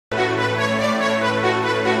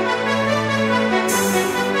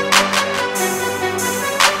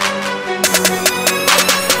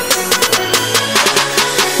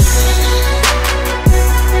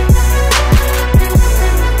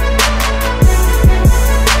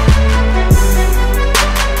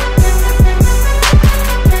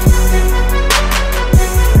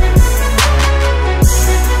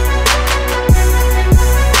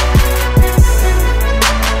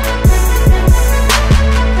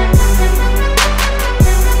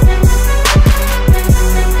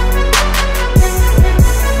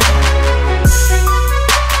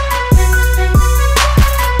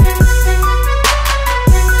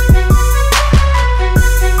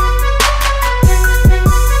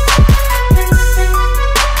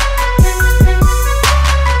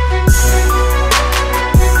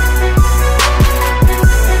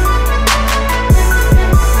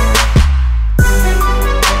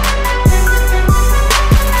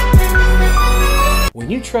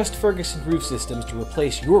When you trust Ferguson Roof Systems to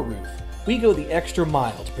replace your roof, we go the extra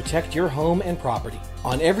mile to protect your home and property.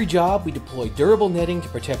 On every job, we deploy durable netting to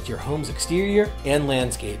protect your home's exterior and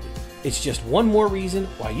landscaping. It's just one more reason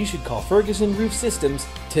why you should call Ferguson Roof Systems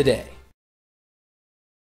today.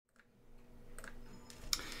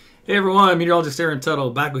 Hey everyone, Meteorologist Aaron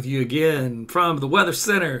Tuttle back with you again from the Weather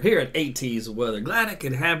Center here at AT's Weather. Glad I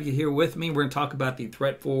could have you here with me. We're going to talk about the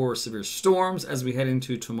threat for severe storms as we head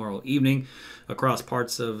into tomorrow evening across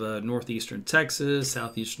parts of northeastern Texas,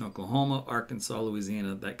 southeastern Oklahoma, Arkansas,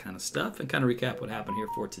 Louisiana, that kind of stuff, and kind of recap what happened here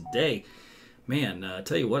for today. Man, I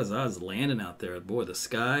tell you what, as I was landing out there, boy, the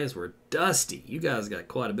skies were dusty. You guys got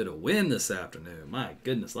quite a bit of wind this afternoon. My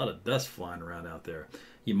goodness, a lot of dust flying around out there.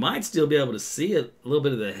 You might still be able to see it, a little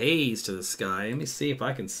bit of the haze to the sky. Let me see if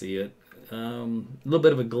I can see it. A little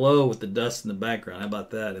bit of a glow with the dust in the background. How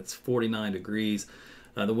about that? It's 49 degrees.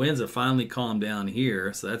 The winds have finally calmed down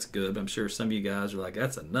here, so that's good. I'm sure some of you guys are like,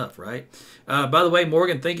 that's enough, right? By the way,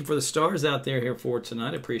 Morgan, thank you for the stars out there here for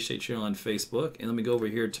tonight. I appreciate you on Facebook. And let me go over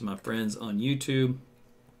here to my friends on YouTube.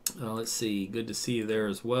 Let's see. Good to see you there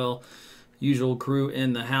as well. Usual crew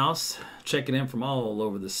in the house, checking in from all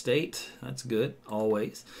over the state. That's good,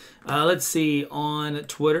 always. Let's see, on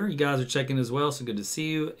Twitter, you guys are checking as well, so good to see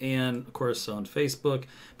you. And, of course, on Facebook.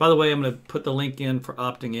 By the way, I'm going to put the link in for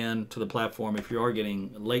opting in to the platform. If you are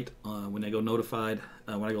getting late when they go notified,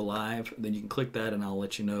 when I go live, then you can click that, and I'll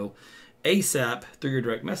let you know ASAP through your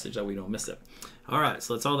direct message. That way you don't miss it. All right,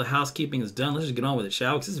 so that's all the housekeeping is done. Let's just get on with it,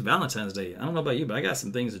 shall we? Because it's Valentine's Day. I don't know about you, but I got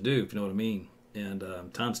some things to do, if you know what I mean. And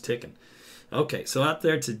time's ticking. Okay, so out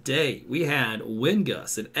there today, we had wind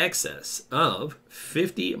gusts in excess of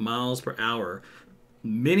 50 miles per hour.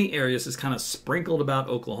 Many areas just kind of sprinkled about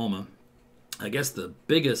Oklahoma. I guess the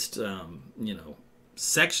biggest,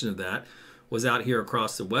 section of that was out here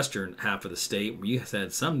across the western half of the state, where you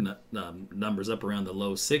had some numbers up around the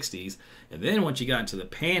low 60s. And then once you got into the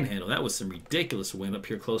panhandle, that was some ridiculous wind up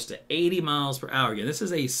here close to 80 miles per hour. Again, this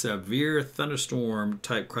is a severe thunderstorm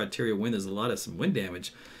type criteria wind. There's a lot of some wind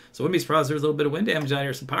damage. So I wouldn't be surprised if there's a little bit of wind damage out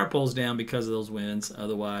here, some power poles down because of those winds.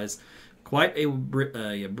 Otherwise, quite a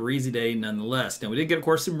breezy day nonetheless. Now, we did get, of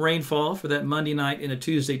course, some rainfall for that Monday night and a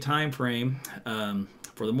Tuesday time frame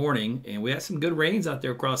for the morning. And we had some good rains out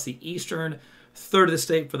there across the eastern third of the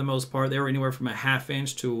state for the most part. They were anywhere from a ½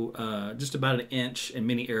 inch to just about an inch in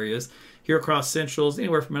many areas. Here across centrals,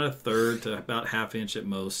 anywhere from about a third to about ½ inch at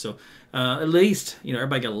most. So at least,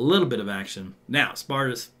 everybody got a little bit of action. Now, as far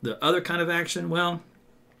as the other kind of action, well,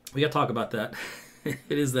 we got to talk about that. It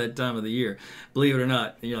is that time of the year, believe it or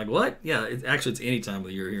not. And you're like, what? Yeah, it's any time of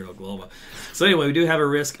the year here in Oklahoma. So anyway, we do have a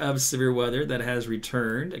risk of severe weather that has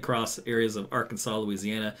returned across areas of Arkansas,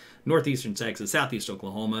 Louisiana, northeastern Texas, southeast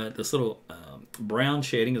Oklahoma. This little brown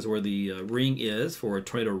shading is where the ring is for a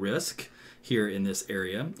tornado risk here in this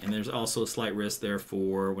area. And there's also a slight risk there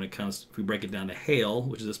for when it comes, if we break it down to hail,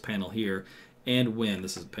 which is this panel here, and wind.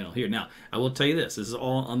 This is the panel here. Now, I will tell you this is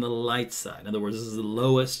all on the light side. In other words, this is the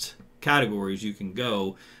lowest categories you can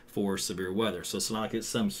go for severe weather. So it's not like it's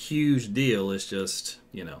some huge deal. It's just,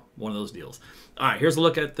 one of those deals. All right, here's a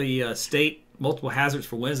look at the state multiple hazards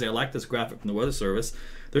for Wednesday. I like this graphic from the Weather Service.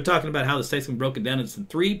 They're talking about how the state's been broken down into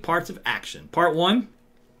 3 parts of action. Part 1,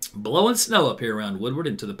 blowing snow up here around Woodward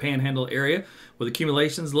into the Panhandle area with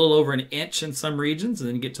accumulations a little over an inch in some regions, and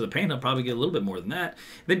then you get to the Panhandle, probably get a little bit more than that.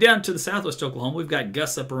 Then down to the southwest Oklahoma, we've got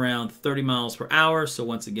gusts up around 30 miles per hour, so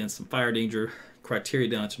once again, some fire danger criteria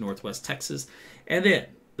down to northwest Texas. And then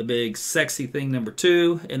the big sexy thing number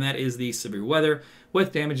 2, and that is the severe weather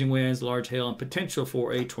with damaging winds, large hail, and potential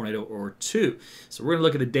for a tornado or 2. So we're going to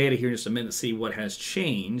look at the data here in just a minute to see what has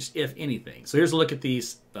changed, if anything. So here's a look at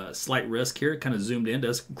these slight risk here. Kind of zoomed in.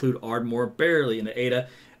 Does include Ardmore, barely in the Ada,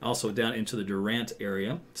 also down into the Durant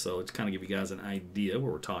area. So to kind of give you guys an idea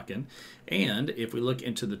where we're talking. And if we look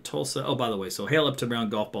into the Tulsa, oh, by the way, so hail up to around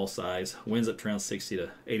golf ball size, winds up to around 60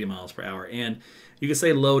 to 80 miles per hour. And you can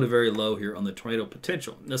say low to very low here on the tornado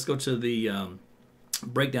potential. Let's go to the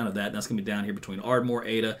breakdown of that. And that's going to be down here between Ardmore,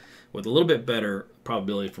 Ada, with a little bit better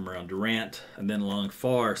probability from around Durant, and then along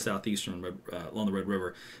far southeastern, along the Red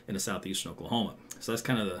River into southeastern Oklahoma. So that's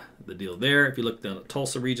kind of the deal there. If you look down at the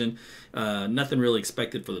Tulsa region, nothing really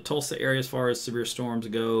expected for the Tulsa area as far as severe storms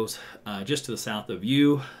goes. Just to the south of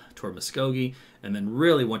you, toward Muskogee, and then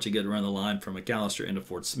really once you get around the line from McAllister into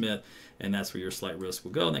Fort Smith, and that's where your slight risk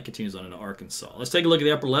will go, and that continues on into Arkansas. Let's take a look at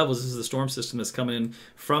the upper levels. This is the storm system that's coming in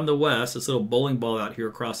from the west. This little bowling ball out here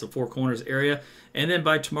across the Four Corners area. And then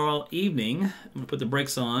by tomorrow evening, I'm going to put the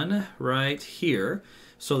brakes on right here.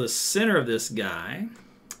 So the center of this guy,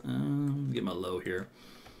 get my low here.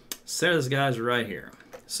 Center of this guy is right here.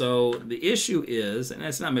 So the issue is, and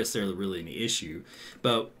it's not necessarily really an issue,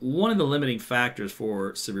 but one of the limiting factors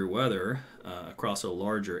for severe weather across a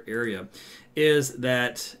larger area is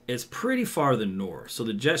that it's pretty far to the north. So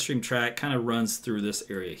the jet stream track kind of runs through this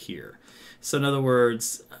area here. So in other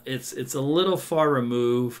words, it's a little far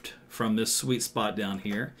removed from this sweet spot down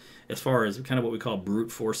here as far as kind of what we call brute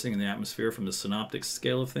forcing in the atmosphere from the synoptic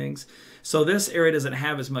scale of things. So this area doesn't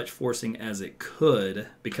have as much forcing as it could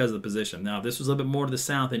because of the position. Now, if this was a little bit more to the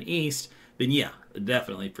south and east, then yeah,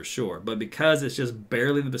 definitely for sure. But because it's just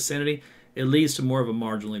barely in the vicinity, it leads to more of a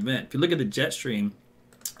marginal event. If you look at the jet stream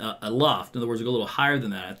aloft, in other words, we go a little higher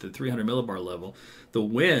than that at the 300 millibar level, the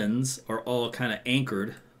winds are all kind of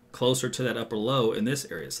anchored closer to that upper low in this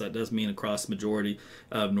area. So that does mean across the majority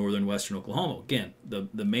of northern western Oklahoma. Again,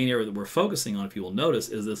 the main area that we're focusing on, if you will notice,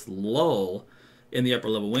 is this lull in the upper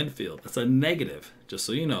level wind field. That's a negative, just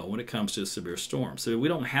so you know, when it comes to severe storms. So we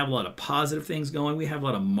don't have a lot of positive things going. We have a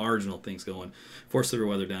lot of marginal things going for severe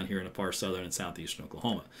weather down here in the far southern and southeastern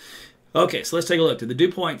Oklahoma. Okay, so let's take a look. Did the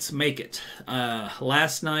dew points make it?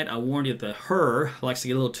 Last night, I warned you that the HRRR likes to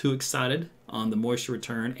get a little too excited on the moisture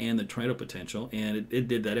return and the tornado potential, and it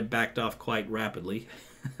did that. It backed off quite rapidly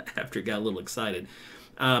after it got a little excited.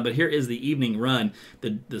 But here is the evening run.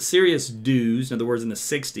 The serious dews, in other words, in the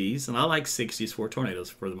 60s, and I like 60s for tornadoes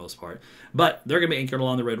for the most part, but they're going to be anchored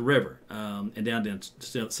along the Red River and down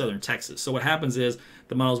to southern Texas. So what happens is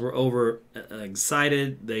the models were over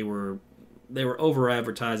excited. They were over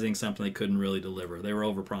advertising something they couldn't really deliver. They were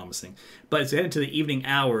over promising. But as you head into the evening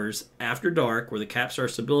hours after dark, where the cap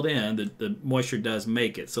starts to build in, the moisture does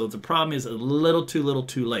make it. So the problem is a little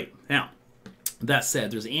too late. Now, that said,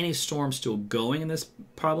 there's any storm still going in this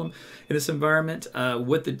environment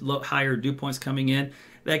with the higher dew points coming in,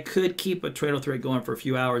 that could keep a tornado threat going for a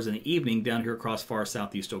few hours in the evening down here across far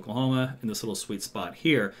southeast Oklahoma in this little sweet spot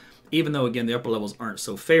here. Even though, again, the upper levels aren't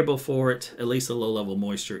so favorable for it, at least the low-level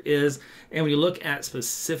moisture is. And when you look at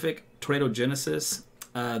specific tornado genesis,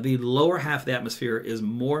 the lower half of the atmosphere is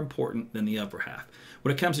more important than the upper half.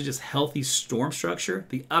 When it comes to just healthy storm structure,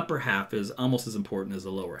 the upper half is almost as important as the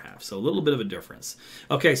lower half. So a little bit of a difference.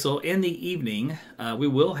 Okay, so in the evening, we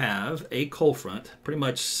will have a cold front pretty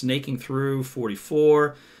much snaking through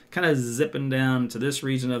 44, kind of zipping down to this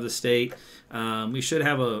region of the state. We should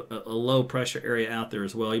have a low pressure area out there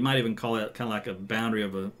as well. You might even call it kind of like a boundary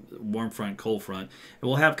of a warm front, cold front. And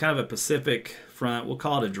we'll have kind of a Pacific front, we'll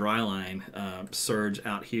call it a dry line surge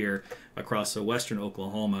out here across western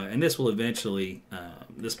Oklahoma. And this will eventually,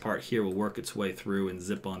 this part here will work its way through and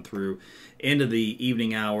zip on through into the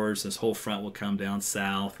evening hours. This whole front will come down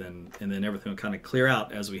south and then everything will kind of clear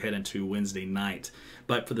out as we head into Wednesday night.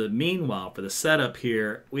 But for the meanwhile, for the setup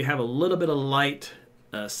here, we have a little bit of light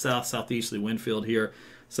southeasterly wind field here.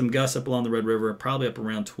 Some gusts up along the Red River, probably up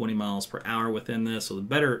around 20 miles per hour within this. So the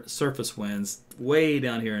better surface winds way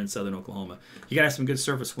down here in southern Oklahoma. You got to have some good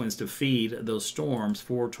surface winds to feed those storms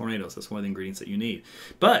for tornadoes. That's one of the ingredients that you need.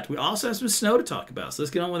 But we also have some snow to talk about. So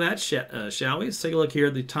let's get on with that, shall we? Let's take a look here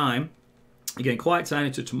at the time. Again, quiet sign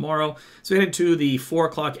into tomorrow. So we head into the 4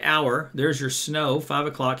 o'clock hour. There's your snow, 5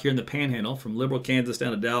 o'clock here in the Panhandle from Liberal, Kansas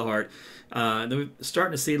down to Dalhart. Then we're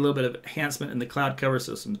starting to see a little bit of enhancement in the cloud cover,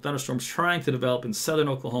 so some thunderstorms trying to develop in southern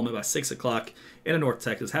Oklahoma by 6 o'clock into North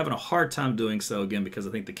Texas. Having a hard time doing so, again, because I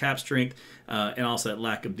think the cap strength and also that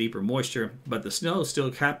lack of deeper moisture. But the snow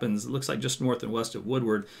still happens, it looks like just north and west of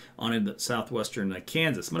Woodward on into southwestern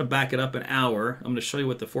Kansas. I'm going to back it up an hour. I'm going to show you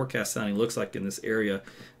what the forecast sounding looks like in this area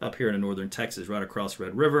up here in northern Texas, right across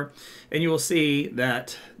Red River. And you will see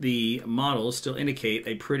that the models still indicate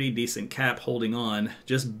a pretty decent cap holding on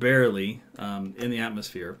just barely in the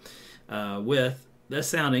atmosphere with the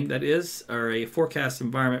sounding that is a forecast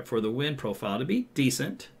environment for the wind profile to be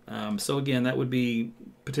decent. So again, that would be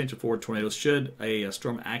potential for tornadoes should a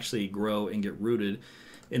storm actually grow and get rooted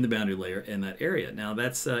in the boundary layer in that area. Now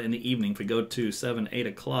that's in the evening. If we go to 7, 8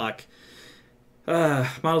 o'clock,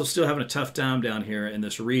 models are still having a tough time down here in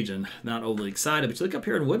this region. Not overly excited, but you look up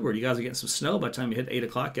here in Woodward, you guys are getting some snow by the time you hit 8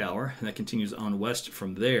 o'clock hour, and that continues on west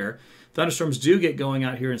from there. Thunderstorms do get going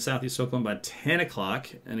out here in southeast Oklahoma by 10 o'clock,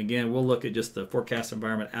 and again, we'll look at just the forecast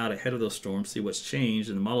environment out ahead of those storms, see what's changed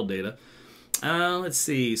in the model data. Let's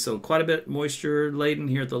see, so quite a bit moisture laden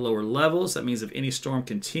here at the lower levels. That means if any storm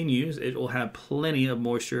continues, it will have plenty of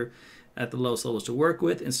moisture at the lowest levels to work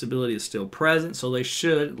with. Instability is still present, so they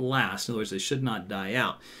should last. In other words, they should not die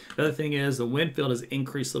out. The other thing is the wind field has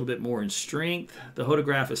increased a little bit more in strength. The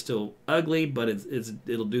hodograph is still ugly, but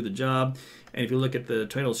it'll do the job. And if you look at the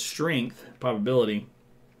tornado strength probability,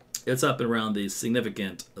 it's up and around the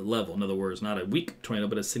significant level. In other words, not a weak tornado,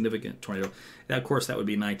 but a significant tornado. And of course, that would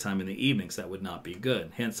be nighttime in the evenings. That would not be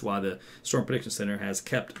good. Hence why the Storm Prediction Center has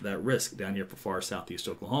kept that risk down here for far southeast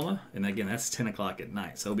Oklahoma. And again, that's 10 o'clock at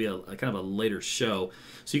night. So it'll be a kind of a later show.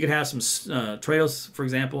 So you could have some tornadoes, for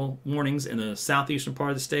example, warnings in the southeastern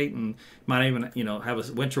part of the state, and might even have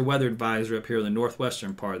a winter weather advisory up here in the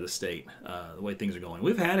northwestern part of the state. The way things are going,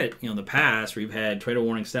 we've had it in the past. We've had tornado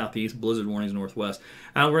warnings southeast, blizzard warnings northwest.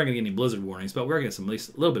 We're not going to get any blizzard warnings, but we're going to get some at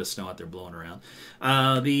least a little bit of snow out there blowing around.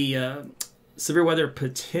 The severe weather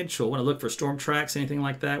potential. Want to look for storm tracks, anything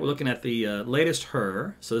like that? We're looking at the latest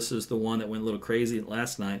HER. So this is the one that went a little crazy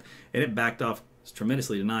last night, and it backed off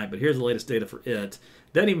tremendously tonight. But here's the latest data for it.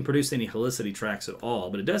 Doesn't even produce any helicity tracks at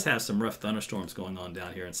all, but it does have some rough thunderstorms going on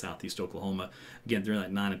down here in southeast Oklahoma. Again, during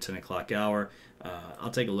that 9 and 10 o'clock hour.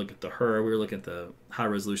 I'll take a look at the HER. We were looking at the high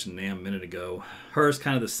resolution NAM a minute ago. HER is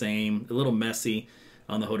kind of the same, a little messy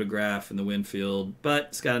on the photograph and the wind field, but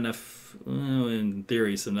it's got enough, in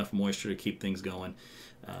theory, enough moisture to keep things going.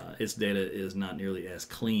 Its data is not nearly as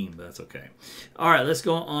clean, but that's okay. All right, let's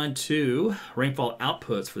go on to rainfall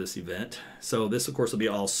outputs for this event. So this, of course, will be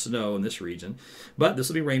all snow in this region, but this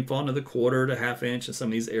will be rainfall, another quarter to half inch in some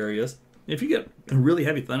of these areas. If you get a really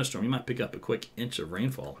heavy thunderstorm, you might pick up a quick inch of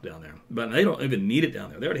rainfall down there, but they don't even need it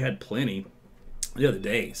down there. They already had plenty the other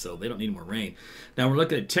day, so they don't need more rain. Now we're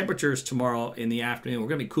looking at temperatures tomorrow in the afternoon. We're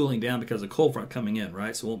going to be cooling down because of the cold front coming in,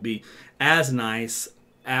 right? So it won't be as nice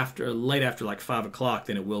late after like 5 o'clock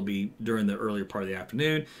than it will be during the earlier part of the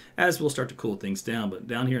afternoon, as we'll start to cool things down. But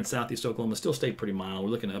down here in southeast Oklahoma, still stay pretty mild.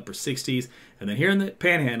 We're looking at upper 60s, and then here in the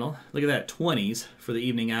Panhandle, look at that, 20s for the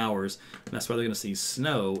evening hours. And that's why they're going to see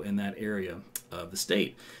snow in that area of the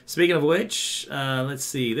state. Speaking of which, let's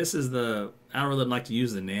see. This is I don't really like to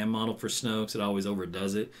use the NAM model for snow because it always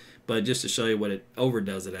overdoes it. But just to show you what it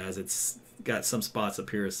overdoes it as, it's got some spots up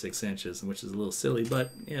here at 6 inches, which is a little silly,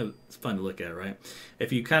 but it's fun to look at, right?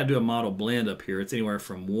 If you kind of do a model blend up here, it's anywhere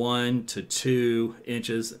from 1 to 2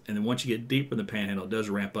 inches, and then once you get deeper in the Panhandle, it does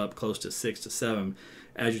ramp up close to 6 to 7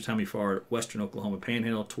 as you time far western Oklahoma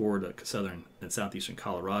Panhandle toward southern and southeastern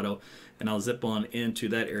Colorado. And I'll zip on into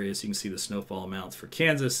that area so you can see the snowfall amounts for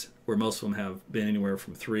Kansas, where most of them have been anywhere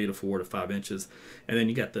from 3 to 4 to 5 inches. And then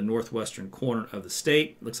you got the northwestern corner of the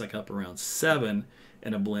state, looks like up around 7,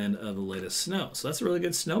 and a blend of the latest snow. So that's a really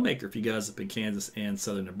good snowmaker for you guys up in Kansas and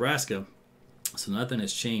southern Nebraska. So nothing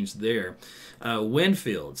has changed there. Wind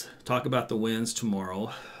fields. Talk about the winds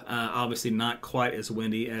tomorrow. Obviously not quite as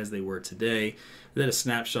windy as they were today. I did a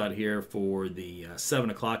snapshot here for the 7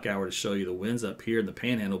 o'clock hour to show you the winds up here in the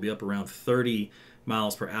Panhandle will be up around 30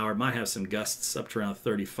 miles per hour. It might have some gusts up to around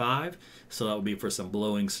 35. So that would be for some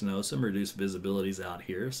blowing snow, some reduced visibilities out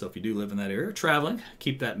here. So if you do live in that area or traveling,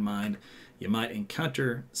 keep that in mind. You might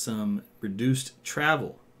encounter some reduced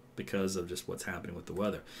travel because of just what's happening with the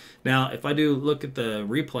weather. Now, if I do look at the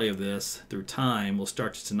replay of this through time, we'll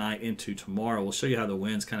start tonight into tomorrow. We'll show you how the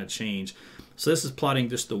winds kind of change. So this is plotting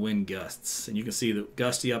just the wind gusts. And you can see the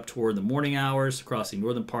gusty up toward the morning hours across the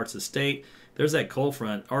northern parts of the state. There's that cold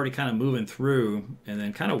front already kind of moving through and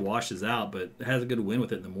then kind of washes out, but it has a good wind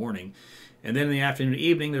with it in the morning. And then in the afternoon and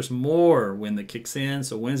evening, there's more wind that kicks in.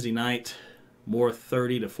 So Wednesday night, more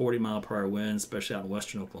 30 to 40 mile per hour winds, especially out in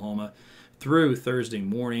western Oklahoma, through Thursday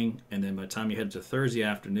morning. And then by the time you head to Thursday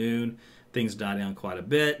afternoon, things die down quite a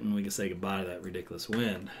bit, and we can say goodbye to that ridiculous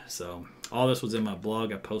wind. So all this was in my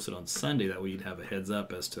blog I posted on Sunday. That way you'd have a heads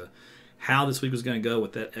up as to how this week was going to go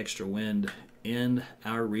with that extra wind in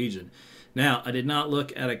our region. Now, I did not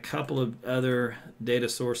look at a couple of other data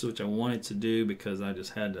sources, which I wanted to do because I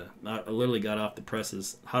just had to. I literally got off the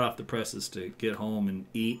presses, hot off the presses, to get home and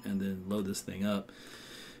eat and then load this thing up.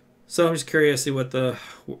 So I'm just curious to see what the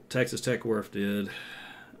Texas Tech WRF did.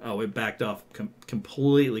 Oh, it backed off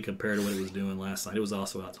completely compared to what it was doing last night. It was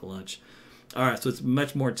also out to lunch. All right, so it's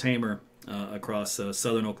much more tamer across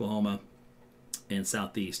southern Oklahoma and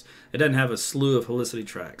southeast. It doesn't have a slew of helicity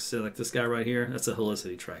tracks. So like this guy right here, that's a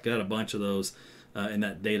helicity track. I had a bunch of those in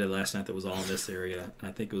that data last night that was all in this area. And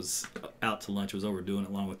I think it was out to lunch. It was overdoing it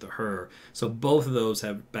along with the HER. So both of those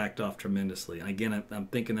have backed off tremendously. And again, I'm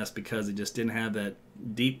thinking that's because it just didn't have that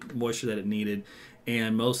deep moisture that it needed.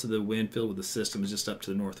 And most of the wind field with the system is just up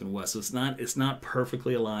to the north and west. So it's not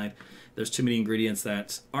perfectly aligned. There's too many ingredients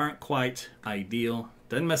that aren't quite ideal.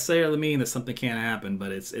 Doesn't necessarily mean that something can't happen,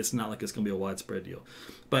 but it's not like it's going to be a widespread deal.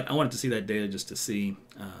 But I wanted to see that data just to see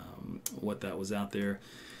what that was out there.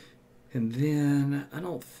 And then I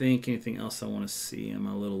don't think anything else I want to see on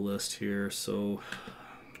my little list here, so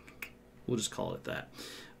we'll just call it that.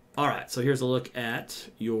 All right, so here's a look at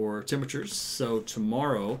your temperatures. So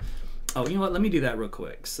tomorrow, Oh, you know what? Let me do that real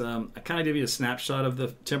quick. So I kind of give you a snapshot of the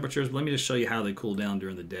temperatures, but let me just show you how they cool down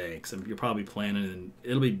during the day. Because you're probably planning, and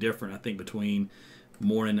it'll be different, I think, between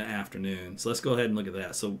morning and afternoon. So let's go ahead and look at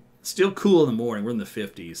that. So still cool in the morning. We're in the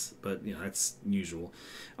 50s, but that's usual.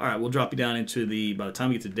 All right, we'll drop you down into by the time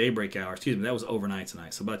we get to daybreak hours, excuse me, that was overnight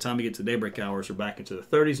tonight. So by the time we get to daybreak hours, we're back into the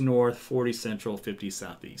 30s north, 40s central, 50s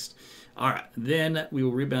southeast. All right, then we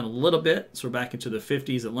will rebound a little bit. So we're back into the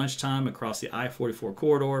 50s at lunchtime across the I-44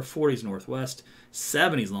 corridor, 40s northwest,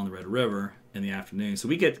 70s along the Red River in the afternoon. So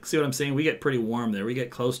we see what I'm saying? We get pretty warm there. We get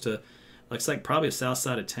close to, looks like probably the south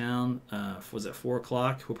side of town. Was it 4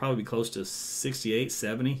 o'clock? We'll probably be close to 68,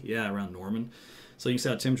 70. Yeah, around Norman. So you can see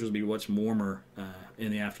how temperatures will be much warmer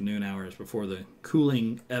in the afternoon hours before the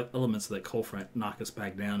cooling elements of that cold front knock us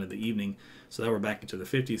back down in the evening. So that we're back into the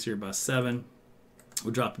 50s here by 7.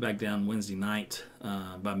 We'll drop it back down Wednesday night.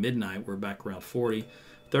 By midnight, we're back around 40.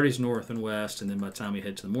 30s north and west, and then by the time we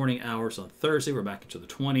head to the morning hours on Thursday, we're back into the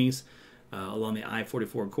 20s. Along the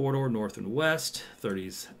I-44 corridor, north and west,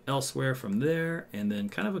 30s elsewhere from there, and then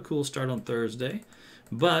kind of a cool start on Thursday.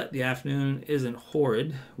 But the afternoon isn't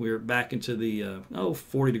horrid. We're back into the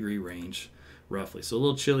 40-degree range, roughly. So a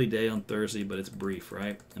little chilly day on Thursday, but it's brief,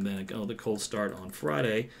 right? And then the cold start on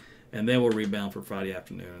Friday, and then we'll rebound for Friday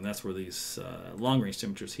afternoon. And that's where these long-range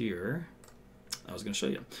temperatures here, I was going to show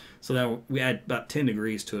you. So now we add about 10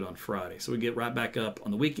 degrees to it on Friday. So we get right back up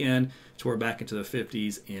on the weekend to we're back into the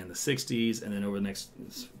 50s and the 60s. And then over the next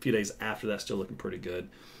few days after that, still looking pretty good.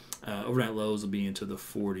 Overnight lows will be into the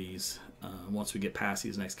 40s once we get past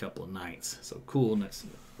these next couple of nights. So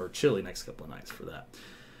chilly next couple of nights for that.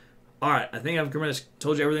 All right, I think I've pretty much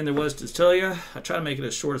told you everything there was to tell you. I try to make it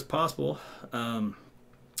as short as possible.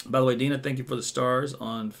 By the way, Dina, thank you for the stars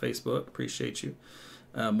on Facebook. Appreciate you.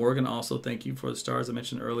 Morgan, also thank you for the stars I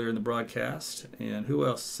mentioned earlier in the broadcast. And who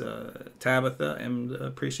else? Tabitha, and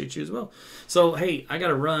appreciate you as well. So, hey, I got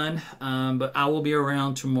to run, but I will be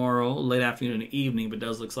around tomorrow, late afternoon and evening, but it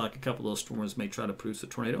does look like a couple of those storms may try to produce a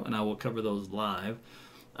tornado, and I will cover those live.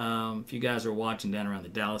 If you guys are watching down around the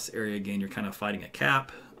Dallas area, again, you're kind of fighting a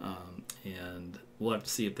cap, and we'll have to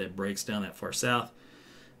see if that breaks down that far south.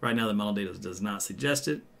 Right now, the model data does not suggest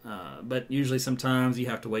it, but usually sometimes you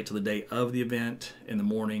have to wait till the day of the event in the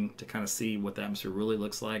morning to kind of see what the atmosphere really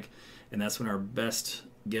looks like, and that's when our best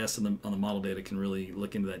guess on the model data can really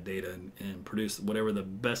look into that data and produce whatever the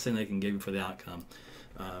best thing they can give you for the outcome.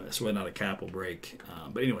 That's whether or not a cap will break.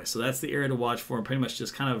 But anyway, so that's the area to watch for, pretty much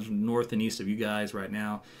just kind of north and east of you guys right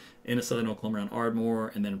now, into southern Oklahoma around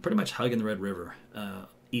Ardmore, and then pretty much hugging the Red River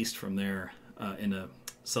east from there into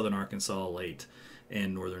southern Arkansas late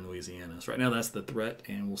and northern Louisiana. So right now that's the threat,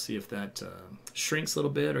 and we'll see if that shrinks a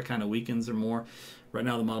little bit or kind of weakens or more. Right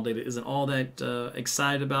now the model data isn't all that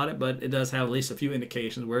excited about it, but it does have at least a few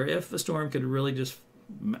indications where if the storm could really just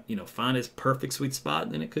find its perfect sweet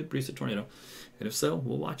spot, then it could produce a tornado. And if so,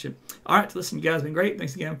 we'll watch it. All right, listen, you guys have been great.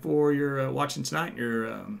 Thanks again for your watching tonight,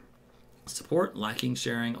 your support, liking,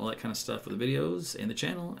 sharing, all that kind of stuff for the videos and the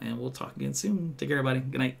channel, and we'll talk again soon. Take care, everybody.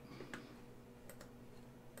 Good night.